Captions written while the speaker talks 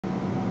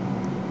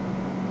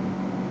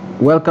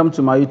Welcome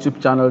to my YouTube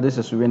channel. This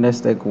is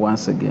Winners Tech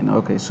once again.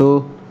 Okay,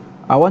 so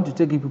I want to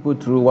take you people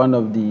through one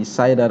of the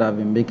sites that I've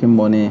been making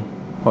money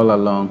all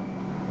along.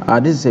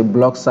 This is a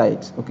blog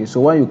site. Okay, so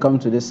when you come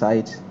to this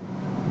site,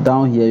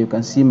 down here you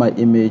can see my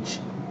image,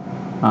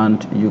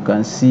 and you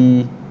can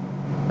see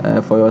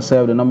for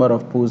yourself the number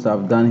of posts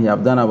I've done here.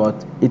 I've done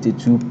about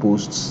 82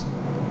 posts.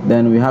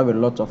 Then we have a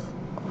lot of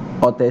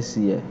authors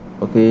here.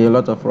 Okay, a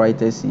lot of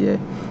writers here.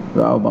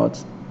 We have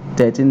about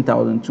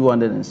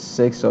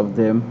 13,206 of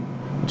them.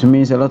 It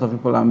means a lot of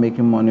people are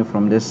making money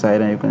from this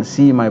side, and you can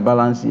see my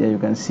balance here, you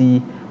can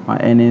see my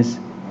earnings,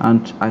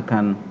 and I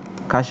can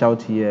cash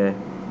out here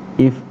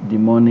if the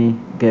money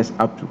gets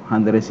up to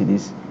 100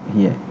 cedis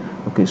here.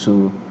 Okay,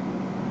 so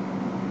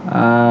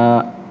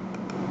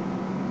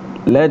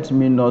let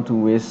me not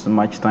waste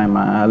much time.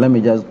 Let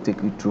me just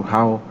take you through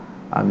how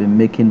I've been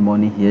making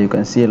money here. You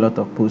can see a lot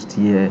of posts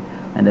here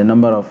and the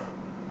number of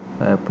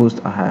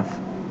posts I have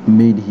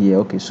made here.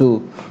 Okay,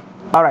 so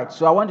alright,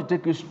 so I want to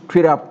take you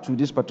straight up to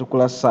this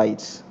particular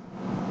site,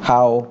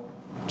 how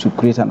to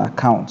create an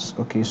account.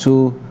 Okay,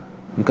 so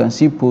you can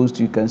see posts,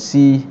 you can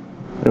see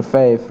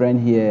refer a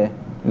friend here,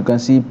 you can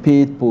see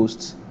paid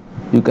posts,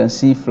 you can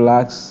see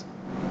flags,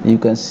 you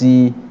can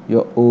see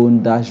your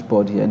own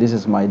dashboard here. This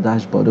is my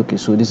dashboard. Okay,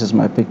 so this is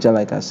my picture.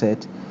 Like I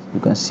said,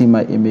 you can see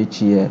my image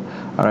here.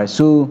 Alright,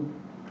 so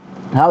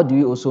how do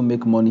you also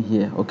make money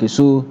here? Okay,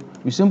 so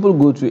you simply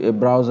go to a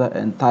browser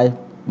and type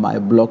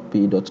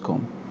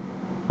myblogpay.com.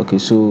 Okay,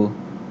 so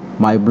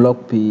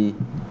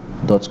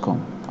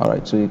myblogpay.com.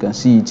 Alright, so you can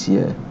see it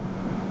here.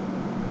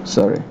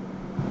 Sorry,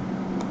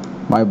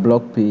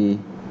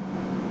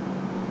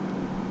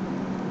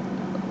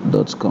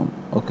 myblogpay.com.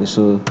 Okay,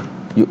 so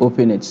you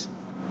open it.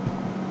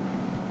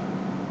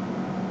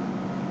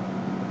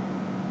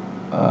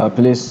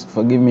 Please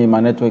forgive me, my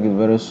network is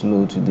very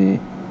slow today.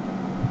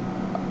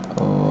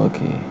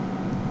 Okay,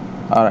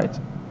 alright,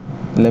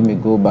 let me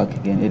go back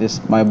again. It is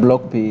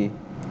myblogpay.com.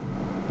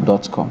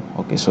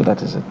 Okay, so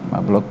that is it,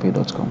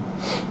 myblogpay.com.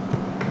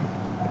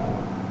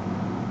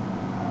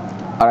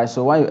 Alright,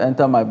 so when you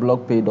enter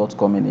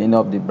myblogpay.com in any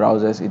of the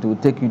browsers, it will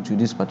take you to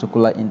this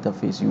particular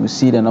interface. You will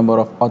see the number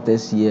of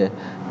authors here,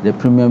 the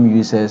premium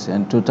users,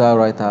 and total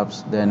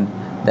write-ups, then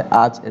the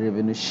ads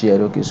revenue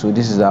shared. Okay, so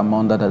this is the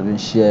amount that has been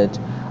shared,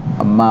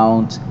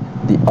 amount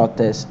the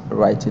authors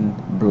writing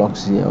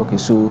blogs here. Okay,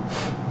 so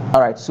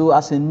alright, so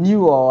as a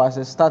new or as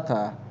a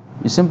starter,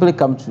 you simply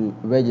come to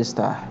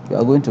register. You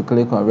are going to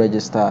click on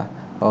register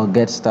or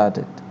get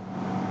started.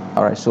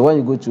 Alright, so when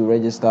you go to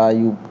register,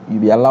 you'll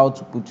be allowed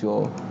to put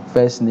your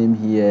first name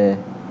here.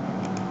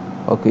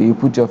 Okay, you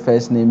put your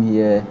first name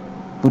here,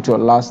 put your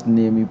last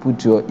name, you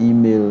put your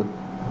email,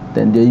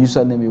 then the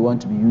username you want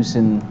to be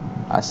using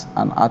as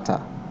an author,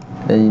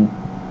 then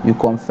you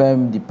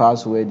confirm the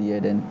password here,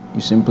 then you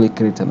simply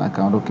create an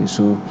account. Okay,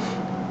 so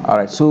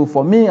alright, so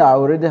for me, I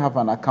already have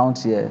an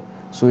account here,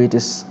 so it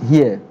is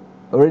here.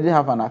 Already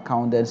have an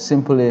account, then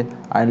simply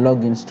I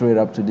log in straight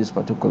up to this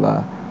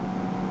particular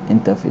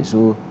interface.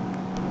 So